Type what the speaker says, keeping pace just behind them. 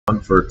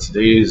For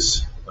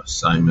today's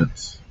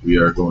assignment, we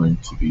are going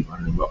to be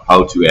learning about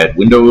how to add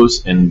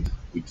windows, and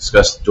we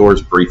discussed doors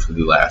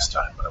briefly last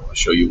time, but I want to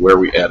show you where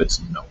we added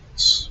some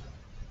notes.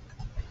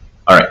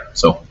 All right,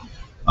 so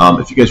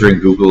if you guys are in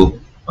Google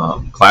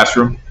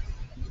Classroom,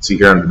 you can see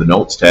here under the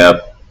Notes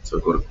tab, so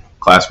go to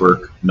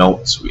Classwork,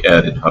 Notes, we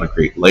added how to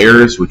create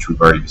layers, which we've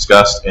already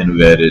discussed, and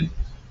we've added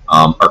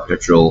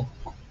architectural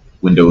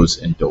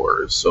windows and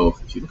doors. So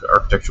if you look at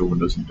architectural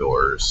windows and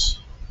doors,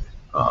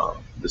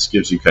 this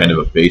gives you kind of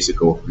a basic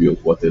overview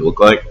of what they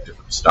look like,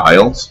 different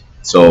styles.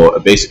 So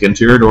a basic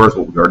interior door is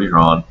what we've already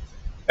drawn.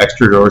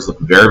 Exterior doors look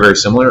very, very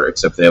similar,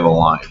 except they have a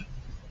line.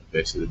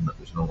 Basically,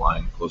 there's no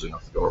line closing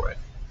off the doorway.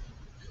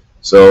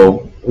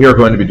 So we are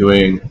going to be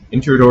doing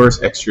interior doors,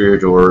 exterior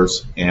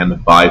doors, and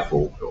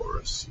bifold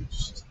doors.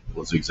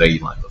 Those zigzaggy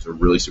line. Those are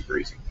really super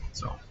easy.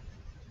 So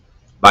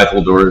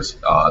bifold doors,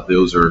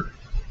 those are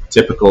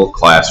typical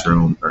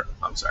classroom, or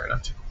I'm sorry,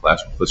 not typical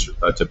classroom,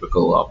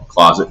 typical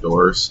closet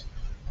doors.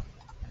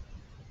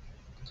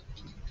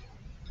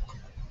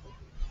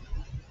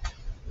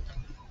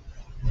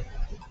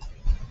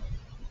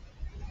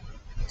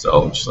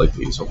 So just like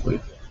these,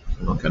 hopefully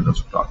everyone kind of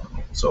knows what we're talking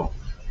about. So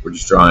we're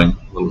just drawing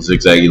a little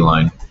zigzaggy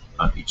line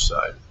on each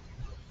side.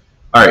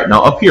 All right,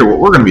 now up here, what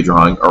we're going to be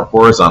drawing are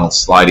horizontal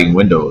sliding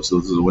windows.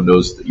 So those are the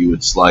windows that you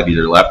would slide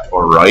either left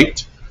or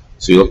right.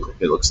 So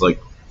it looks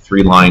like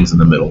 3 lines in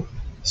the middle.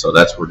 So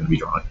that's what we're going to be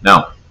drawing.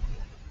 Now,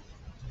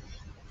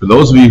 for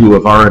those of you who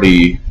have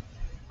already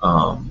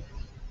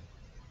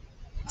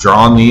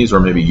drawn these or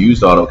maybe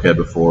used AutoCAD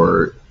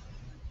before,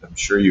 I'm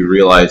sure you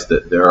realize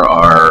that there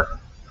are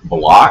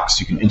blocks.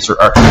 You can insert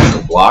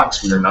architectural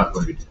blocks. We are not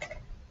going to do that.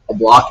 A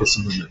block is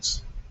something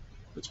that's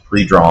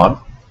pre-drawn.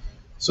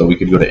 So we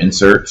could go to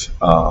insert,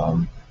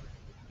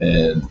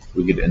 and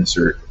we could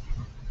insert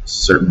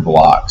certain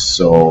blocks.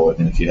 So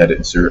if you had to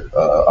insert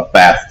a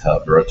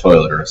bathtub or a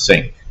toilet or a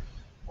sink,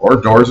 or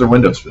doors or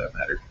windows for that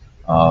matter,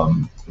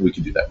 we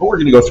could do that. But we're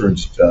going to go through and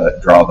just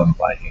draw them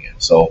by hand.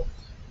 So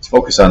let's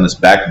focus on this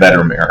back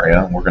bedroom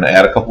area. We're going to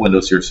add a couple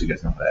windows here so you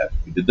guys know how to add.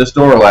 We did this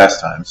door last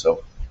time, so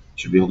you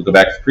should be able to go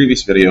back to the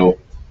previous video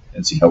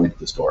and see how we did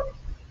this door.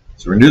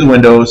 So we're going to do the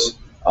windows,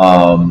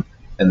 and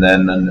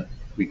then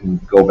we can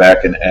go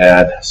back and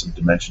add some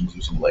dimensions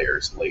using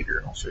layers later,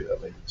 and I'll show you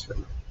that later in this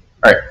video.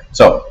 All right,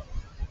 so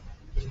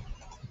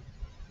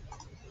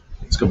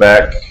let's go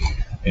back,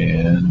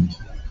 and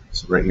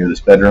so right here, this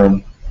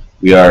bedroom,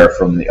 we are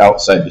from the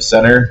outside to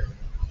center,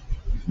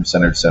 from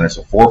center to center,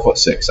 so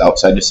 4'6"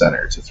 outside to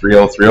center. It's a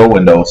 3'0"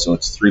 window, so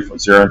it's 3 foot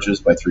 0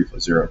 inches by 3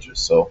 foot 0 inches.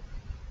 So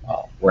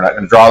we're not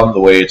going to draw them the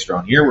way it's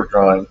drawn here. We're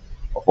drawing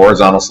a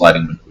horizontal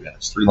sliding window. We have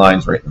 3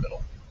 lines right in the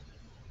middle.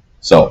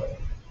 So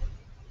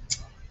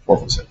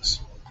 4'6".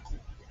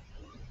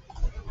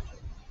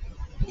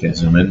 Okay,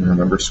 zoom in.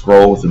 Remember,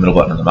 scroll with the middle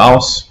button of the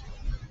mouse.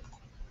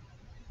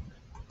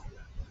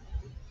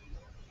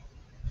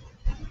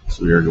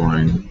 So we are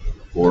going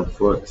 4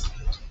 foot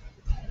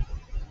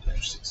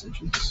 6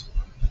 inches.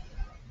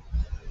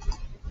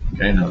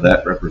 Okay, now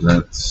that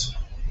represents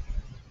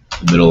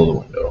the middle of the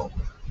window.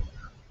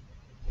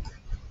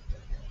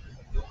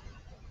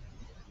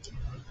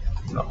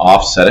 I'm going to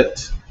offset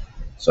it.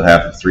 So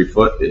half of 3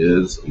 foot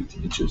is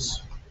 18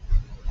 inches.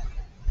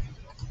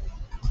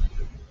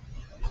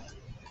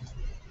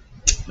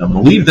 Now I'm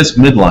going to leave this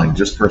midline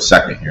just for a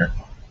second here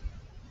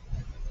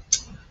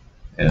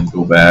and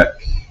go back.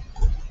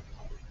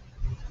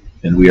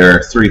 And we are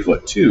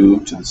 3'2"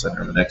 to the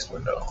center of the next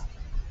window.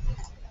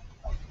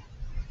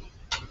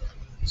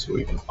 So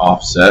we can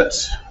offset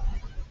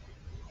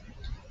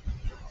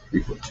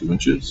 3 foot 2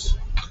 inches.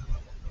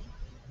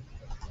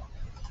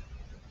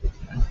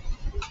 Okay.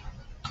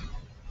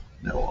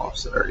 Now we'll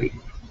offset our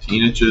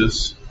 18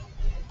 inches.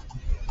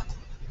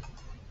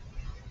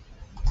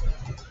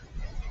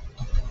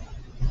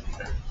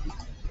 Okay.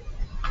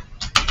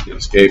 Hit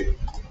escape.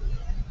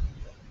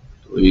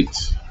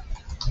 Delete.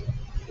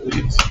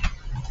 Delete.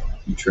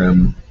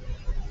 Trim.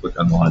 Click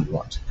on the line you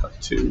want to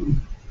cut to.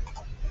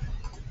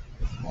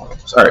 All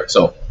right,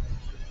 so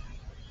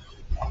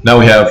now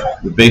we have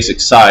the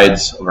basic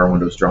sides of our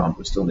windows drawn.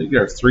 We still need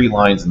our 3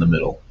 lines in the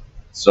middle.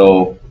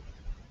 So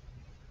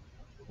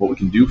what we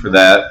can do for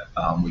that,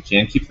 we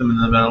can keep them in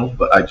the middle,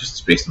 but I just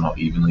space them out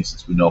evenly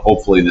since we know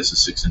hopefully this is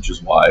 6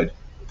 inches wide.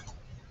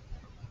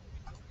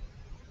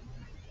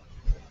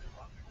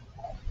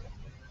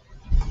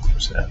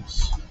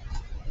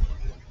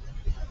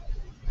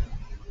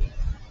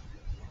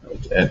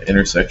 Add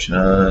intersection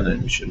on,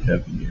 and we should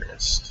have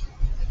nearest.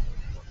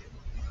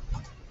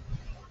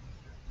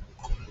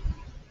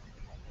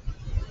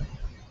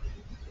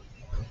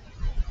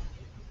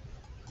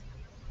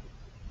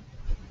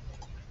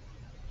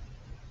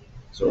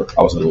 So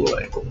I was at a little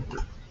angle.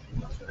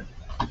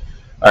 All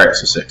right,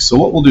 so 6. So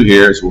what we'll do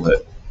here is we'll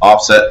hit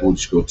offset. We'll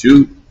just go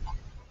 2,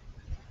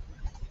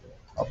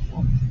 up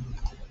 1,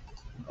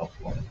 up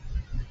 1,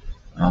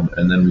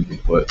 and then we can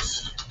put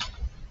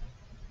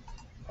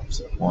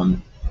offset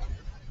 1.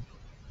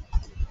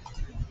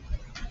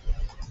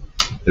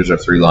 There's our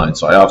 3 lines.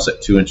 So I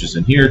offset 2 inches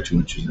in here, 2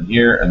 inches in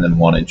here, and then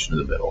 1 inch in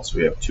the middle. So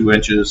we have 2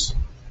 inches,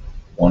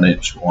 1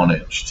 inch, 1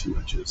 inch, 2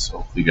 inches.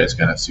 So you guys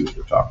kind of see what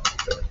we're talking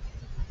about there.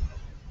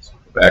 So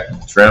go back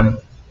and trim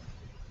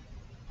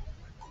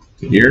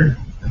to here,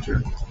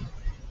 enter.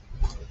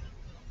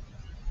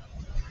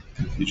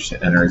 If you just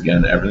enter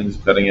again, everything's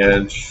cutting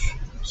edge.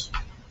 Oops.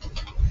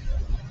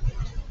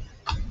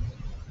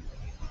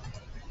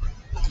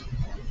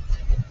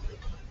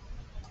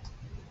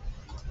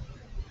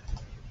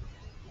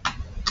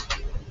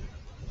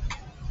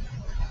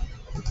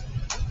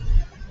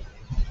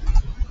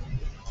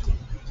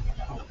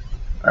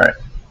 Alright,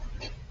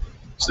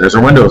 so there's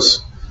our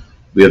windows.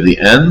 We have the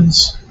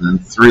ends and then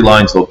 3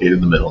 lines located in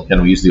the middle. Again,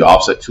 we use the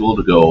offset tool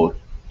to go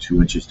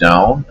 2 inches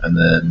down and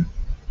then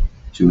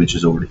 2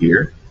 inches over to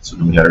here. So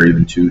then we have our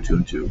even 2, 2,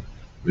 and 2.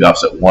 We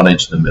offset 1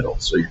 inch in the middle.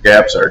 So your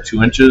gaps are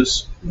 2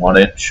 inches, 1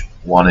 inch,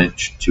 1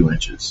 inch, 2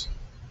 inches.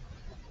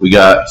 We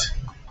got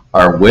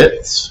our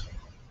widths,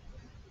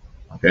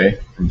 okay,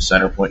 from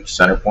center point to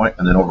center point,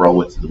 and then overall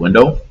width of the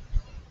window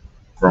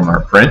from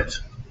our print.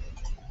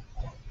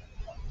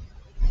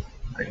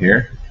 Right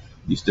here,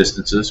 these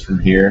distances from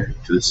here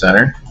to the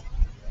center,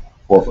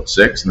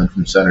 4'6", and then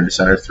from center to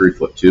center,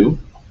 3'2".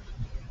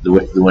 The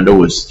width of the window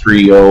was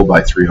 3.0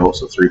 by 3.0,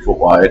 so 3 foot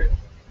wide,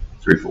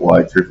 3 foot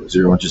wide, 3 foot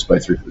 0 inches by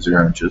 3 foot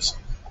 0 inches.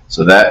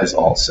 So that is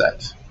all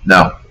set.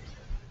 Now,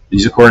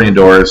 these accordion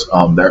doors,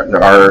 I'm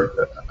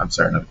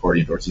sorry, not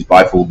accordion doors, these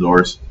bifold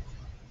doors,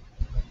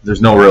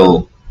 there's no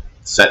real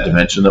set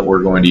dimension that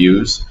we're going to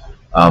use.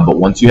 But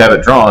once you have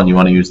it drawn, you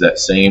want to use that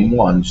same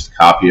one, just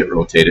copy it,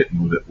 rotate it,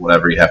 move it,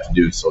 whatever you have to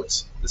do so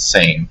it's the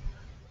same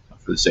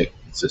for the sake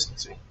of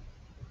consistency.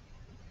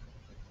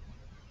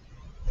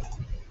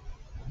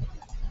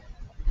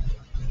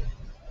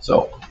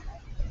 So,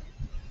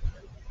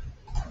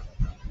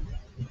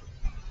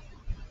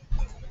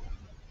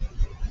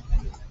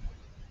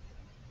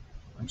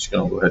 I'm just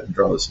going to go ahead and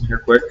draw this in here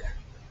quick.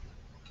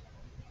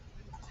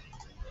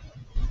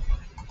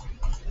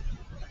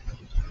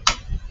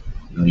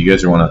 You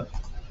guys want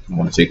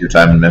to take your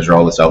time and measure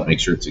all this out, make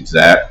sure it's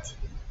exact.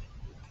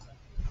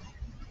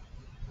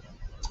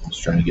 I'm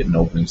just trying to get an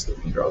opening so that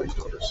we can draw these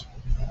doors.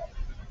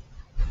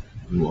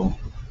 Cool.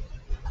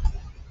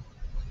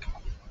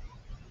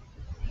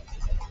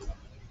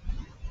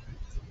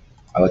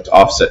 I like to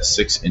offset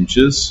 6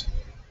 inches,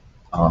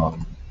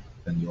 and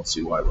you'll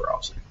see why we're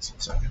offsetting this in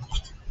a second.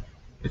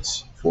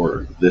 It's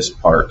for this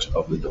part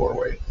of the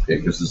doorway. Okay,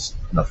 it gives us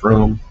enough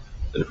room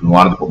that if we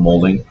wanted to put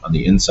molding on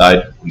the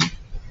inside, we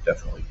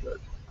definitely could.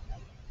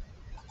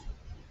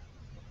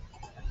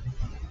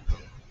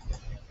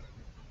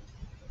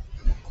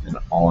 And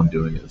all I'm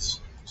doing is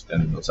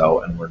extending those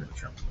out, and we're going to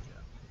trim them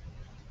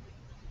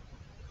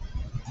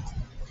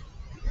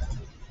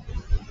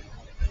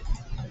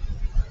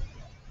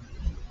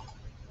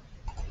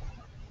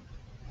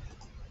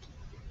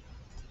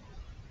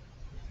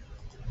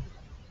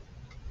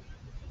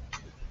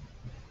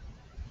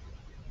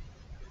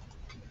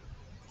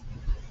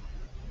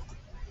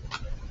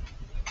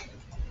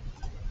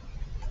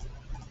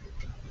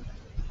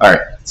Alright,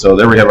 so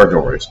there we have our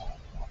doorways.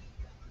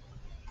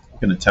 I'm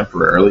going to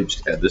temporarily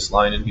just add this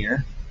line in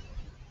here.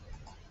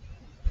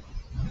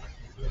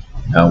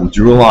 Now we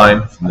drew a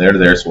line from there to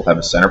there, so we'll have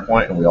a center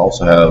point, and we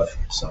also have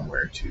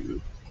somewhere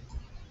to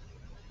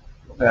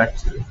go back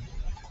to.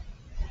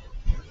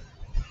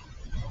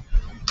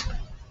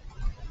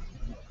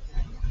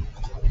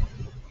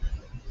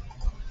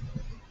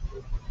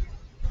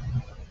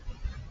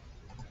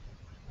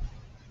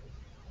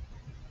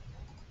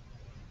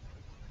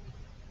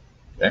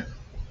 Okay.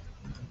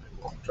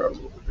 We'll try a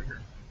little bit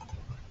bigger.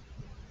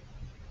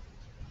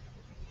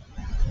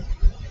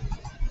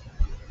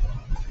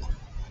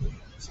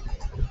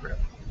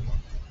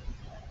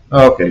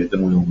 Okay,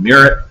 then we will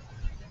mirror it.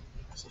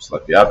 So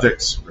select the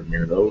objects, we're going to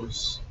mirror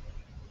those.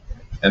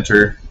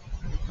 Enter,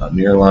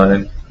 mirror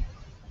line.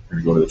 We're going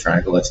to go to the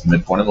triangle, that's the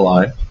midpoint of the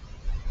line.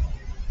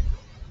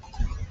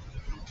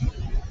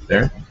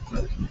 There,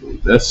 now we can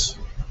delete this.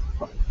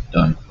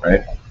 Done,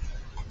 right?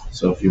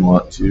 So if you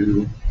want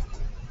to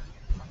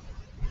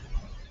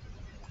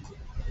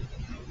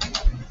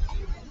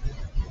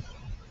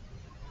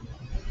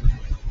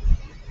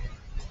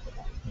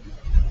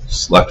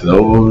select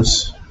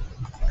those,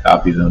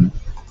 copy them,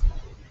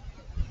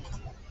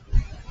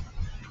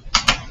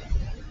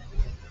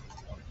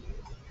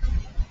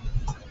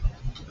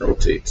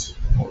 rotate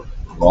or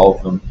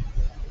revolve them.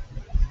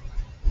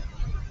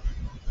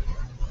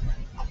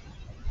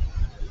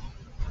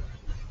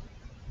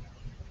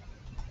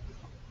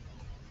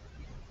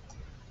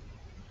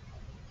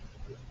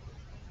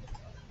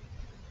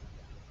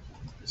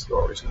 This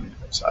doorway is going to be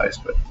different size,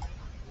 but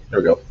there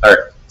we go. All right,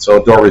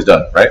 so doorway's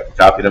done, right?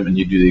 Copy them, and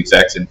you do the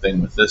exact same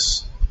thing with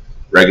this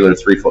regular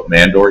 3-foot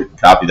man door. You can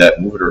copy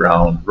that, move it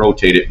around,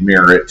 rotate it,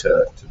 mirror it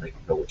to make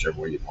it go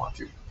whichever way you want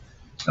to.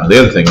 Now the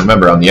other thing,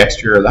 remember on the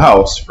exterior of the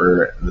house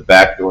for the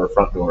back door,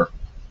 front door,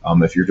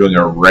 if you're doing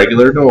a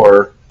regular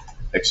door,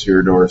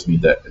 exterior doors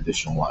need that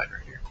additional line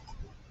right here.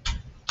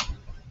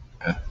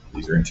 Okay?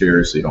 These are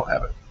interior, so you don't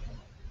have it.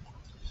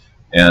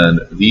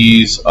 And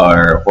these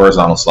are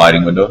horizontal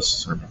sliding windows,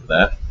 so remember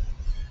that.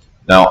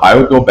 Now I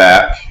would go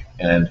back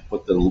and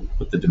put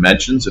the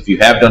dimensions. If you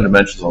have done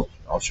dimensions,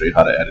 I'll show you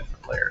how to add a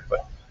different layer.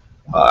 But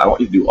I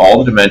want you to do all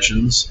the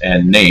dimensions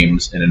and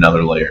names in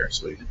another layer.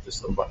 So you hit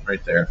this little button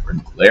right there for a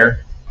new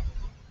layer.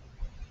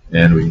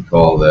 And we can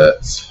call that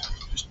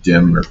just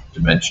dim or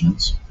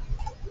dimensions.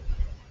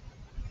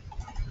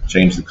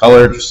 Change the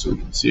color just so we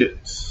can see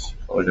it.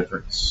 Color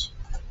difference.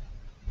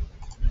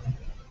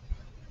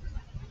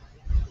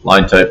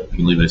 Line type, you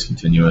can leave it as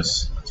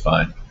continuous. That's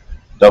fine.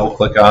 Double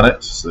click on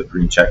it so the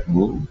green check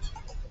moved.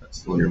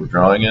 That's the layer we're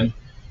drawing in.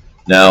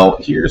 Now,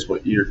 here's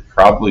what you're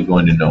probably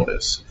going to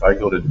notice. If I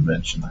go to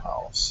dimension the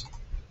house,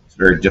 it's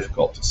very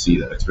difficult to see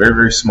that. It's very,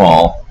 very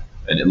small,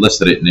 and it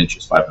listed it in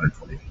inches,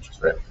 520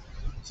 inches, right?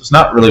 So it's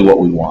not really what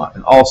we want.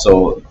 And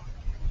also,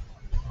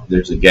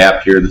 there's a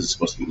gap here. This is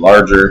supposed to be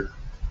larger.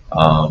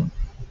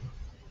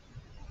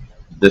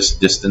 This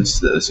distance,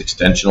 this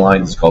extension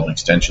line, this is called an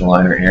extension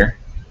line right here.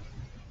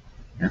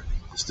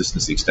 This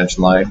distance, the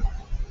extension line,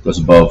 goes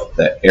above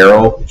that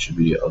arrow. It should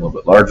be a little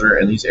bit larger,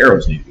 and these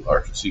arrows need to be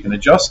larger. So you can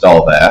adjust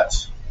all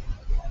that,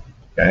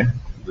 okay,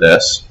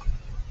 this,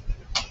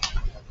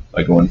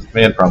 by going to the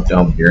command prompt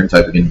down here and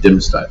typing in dim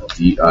style,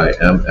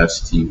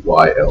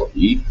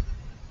 D-I-M-S-T-Y-L-E.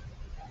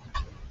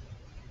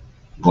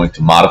 I'm going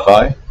to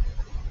modify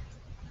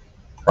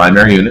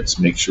primary units.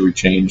 Make sure we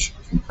change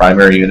from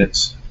primary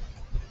units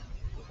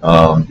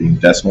being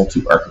decimal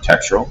to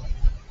architectural.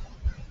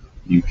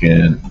 You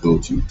can go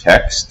to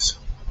text.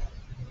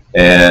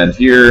 And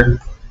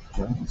here,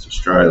 well, let's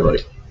just try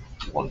like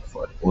 1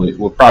 foot.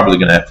 We're probably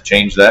going to have to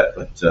change that,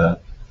 but it's a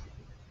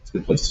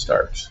good place to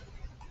start.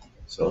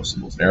 So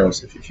symbols and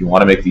arrows. If you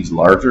want to make these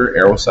larger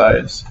arrow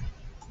size,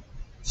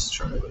 let's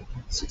try like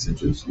 6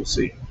 inches. You'll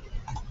see.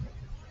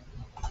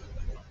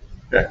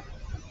 Okay.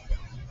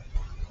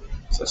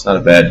 So that's not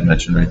a bad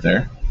dimension right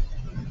there.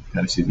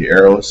 Kind of see the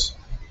arrows.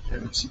 Okay,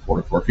 we see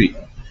 44 feet.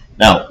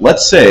 Now,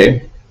 let's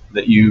say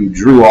that you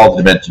drew all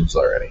the dimensions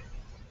already.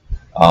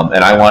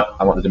 And I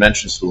want the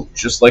dimensions to look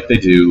just like they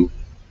do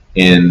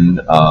in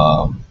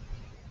the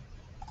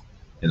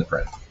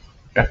print.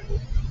 Okay,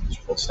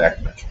 just pull stack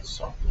dimensions.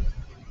 So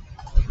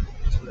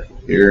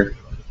here.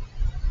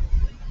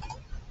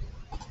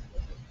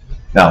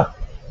 Now,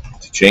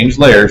 to change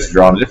layers,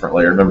 draw on a different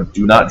layer. Remember,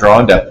 do not draw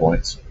on depth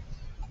points.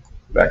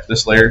 Go back to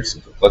this layer. So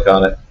if we click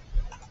on it,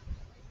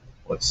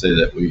 let's say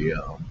that we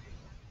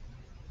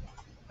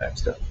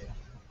maxed out.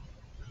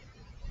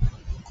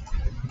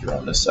 Draw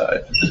on this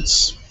side.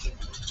 It's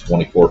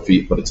 24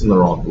 feet, but it's in the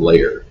wrong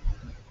layer.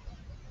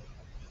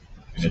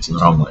 And it's in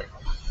the wrong layer.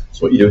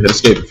 So what you do, hit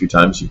escape a few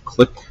times, you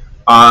click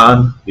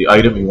on the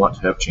item you want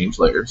to have change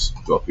layers,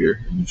 go up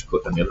here, and you just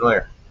click on the other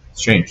layer. It's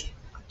changed.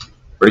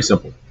 Pretty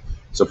simple.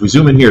 So if we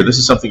zoom in here, this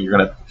is something you're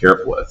going to have to be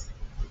careful with.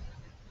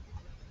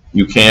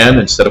 You can,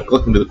 instead of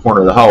clicking to the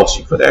corner of the house,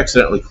 you could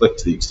accidentally click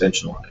to the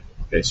extension line.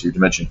 Okay, so you're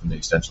dimensioning from the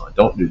extension line.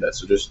 Don't do that.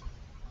 So just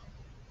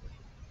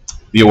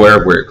be aware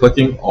of where you're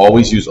clicking.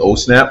 Always use O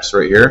snaps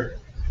right here.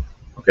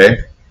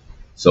 Okay,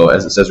 so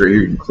as it says right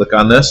here, you can click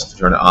on this to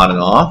turn it on and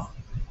off.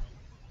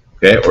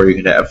 Okay, or you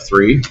can have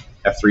F3.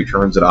 F3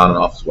 turns it on and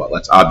off as well.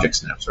 That's object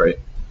snaps, right?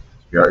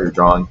 You're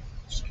drawing,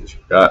 just in case you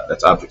forgot,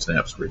 that's object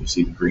snaps where you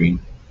see the green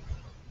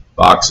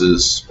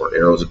boxes or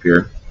arrows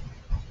appear.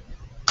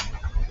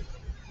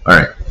 All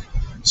right,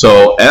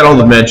 so add all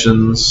the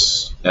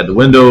dimensions, add the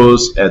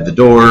windows, add the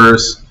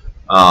doors.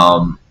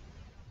 Let's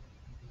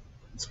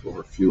go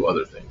over a few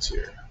other things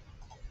here.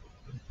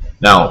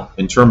 Now,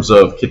 in terms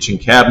of kitchen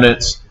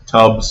cabinets,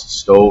 tubs,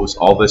 stoves,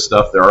 all this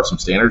stuff, there are some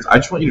standards. I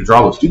just want you to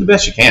draw those. Do the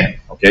best you can,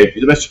 okay? Do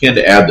the best you can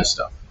to add this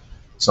stuff.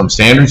 Some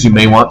standards you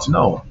may want to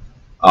know.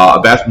 A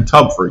bathroom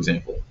tub, for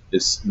example,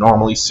 is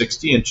normally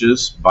 60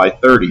 inches by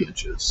 30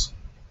 inches.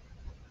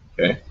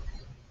 Okay.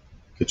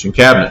 Kitchen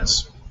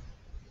cabinets.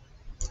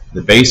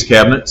 The base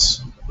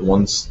cabinets, the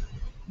ones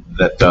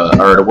that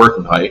are at a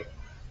working height,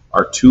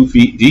 are 2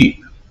 feet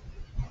deep.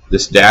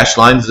 This dashed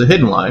line is a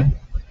hidden line.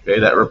 Okay,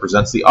 that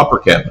represents the upper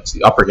cabinets.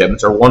 The upper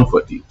cabinets are 1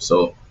 foot deep,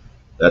 so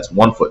that's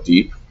 1 foot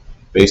deep.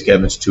 Base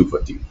cabinets 2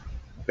 foot deep.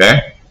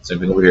 Okay, same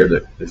thing over here.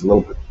 There's a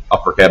little bit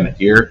upper cabinet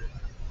here,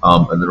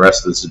 and the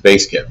rest of this is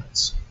base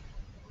cabinets.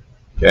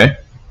 Okay,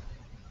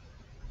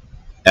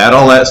 add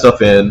all that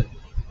stuff in.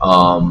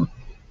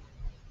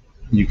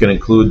 You can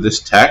include this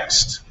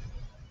text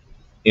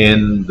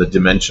in the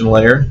dimension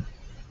layer,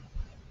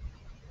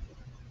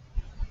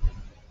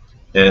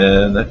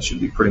 and that should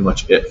be pretty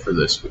much it for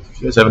this week.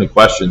 If you guys have any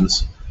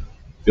questions,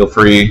 feel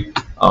free,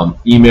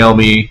 email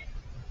me,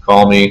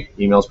 call me.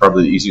 Email is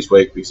probably the easiest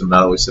way because I'm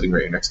not always sitting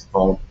right here next to the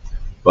phone.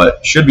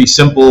 But should be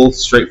simple,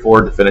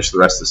 straightforward to finish the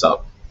rest of this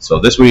up. So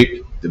this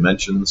week,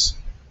 dimensions,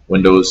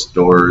 windows,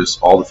 doors,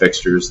 all the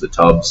fixtures, the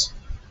tubs,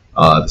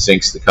 the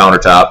sinks, the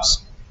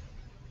countertops,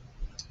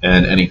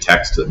 and any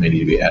text that may need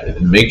to be added.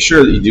 And make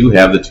sure that you do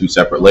have the 2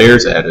 separate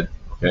layers added.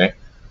 Okay.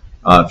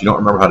 If you don't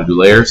remember how to do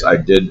layers, I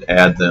did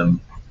add them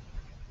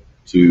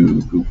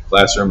to Google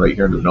Classroom right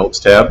here in the Notes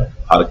tab,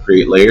 how to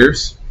create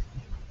layers,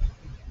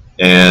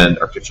 and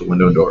architectural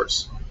window and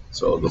doors.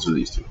 So those are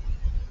these 2.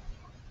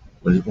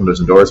 windows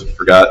and doors, if you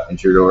forgot,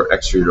 interior door,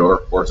 exterior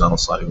door, horizontal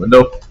sliding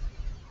window.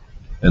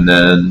 And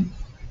then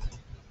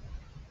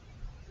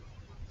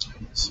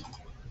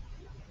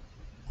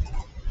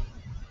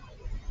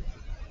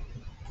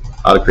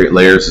how to create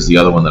layers is the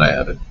other one that I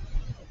added.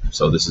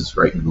 So this is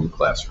right in Google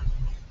Classroom.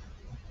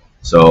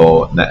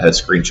 So that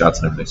has screenshots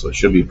and everything. So it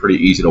should be pretty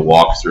easy to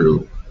walk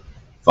through,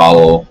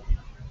 follow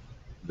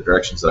the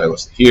directions that I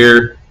listed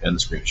here and the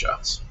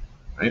screenshots.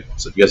 Right?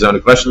 So if you guys have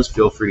any questions,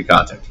 feel free to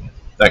contact me.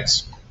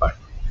 Thanks.